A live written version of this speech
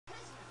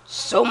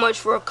So much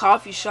for a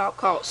coffee shop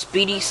called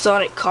Speedy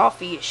Sonic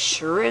Coffee. It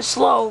sure is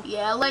slow.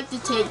 Yeah, I like to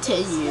take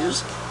 10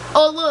 years.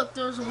 Oh look,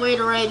 there's a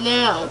waiter right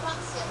now.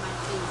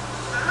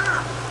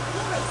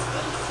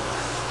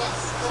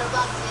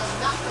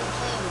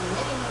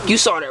 You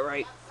saw that,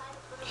 right?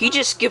 He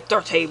just skipped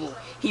our table.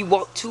 He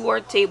walked to our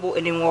table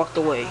and then walked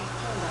away.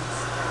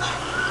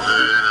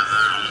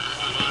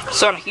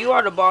 Sonic, you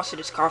are the boss of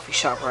this coffee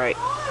shop, right?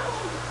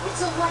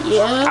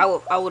 Yeah.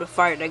 I would have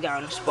fired that guy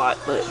on the spot,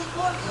 but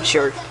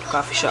sure,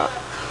 coffee shop.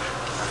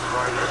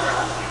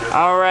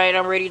 Alright,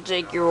 I'm ready to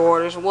take your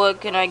orders.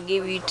 What can I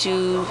give you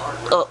to...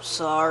 Oh,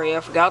 sorry, I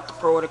forgot the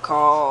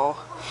protocol.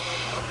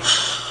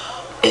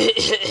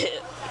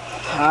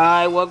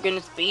 Hi, welcome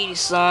to Speedy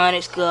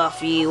Sonic's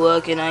Coffee.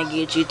 What can I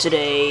get you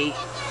today?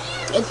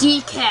 A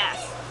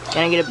decaf.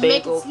 Can I get a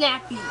bagel? Make it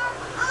snappy.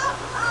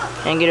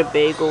 Can I get a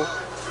bagel?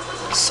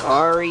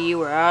 Sorry,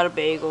 we're out of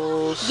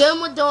bagels. Get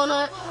him a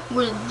donut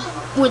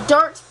with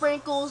dark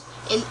sprinkles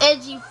and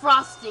edgy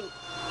frosting.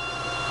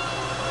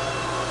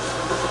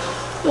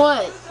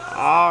 What?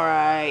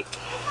 Alright.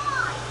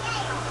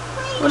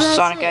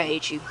 Sonic, I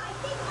hate you.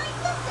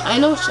 I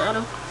know,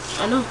 Shadow.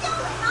 I know.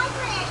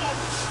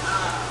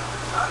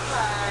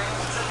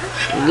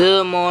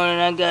 Good morning,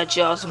 I got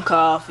y'all some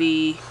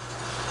coffee.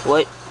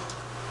 What?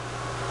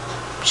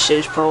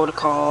 Says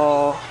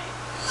protocol.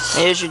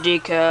 Here's your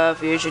decaf,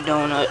 here's your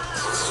donut.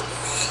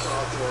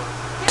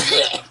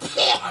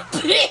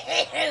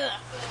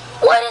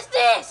 What is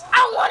this?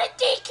 I want a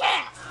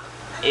decaf!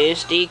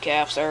 It's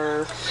decaf,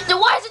 sir. Then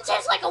why does it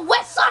taste like a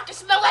wet sock and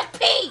smell like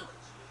pee?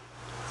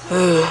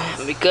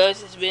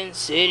 Because it's been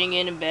sitting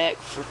in the back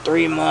for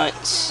 3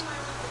 months.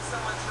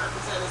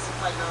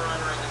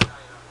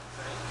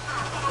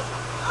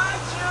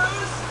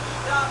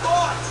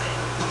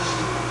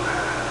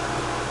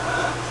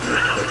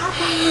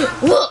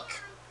 Look,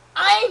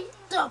 I'm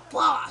the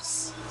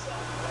boss.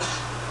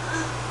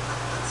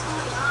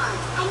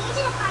 I need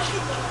you to find the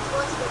game and go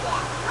to the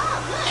deck.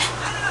 Oh, good.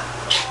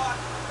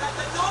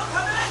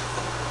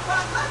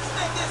 Let's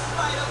make this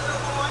fight a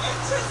little more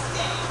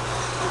interesting.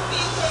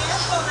 Be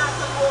careful not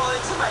to fall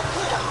into my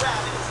pit of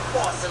rabbit's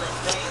porcelain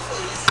face,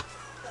 please.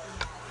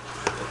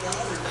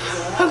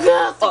 I'm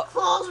gonna have to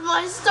close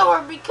my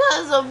store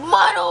because of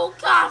muddled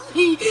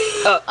coffee.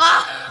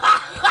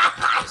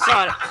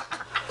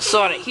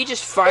 Sonic, he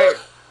just fired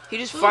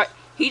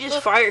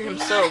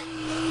himself.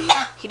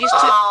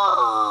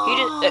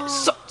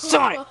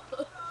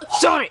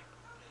 Sonic,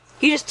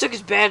 he just took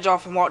his badge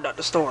off and walked out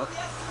the store.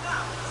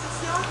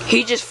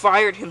 He just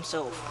fired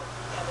himself.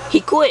 He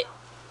quit.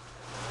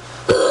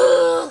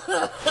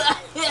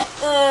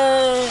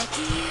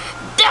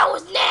 That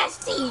was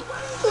nasty.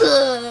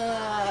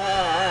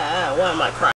 Why am I crying?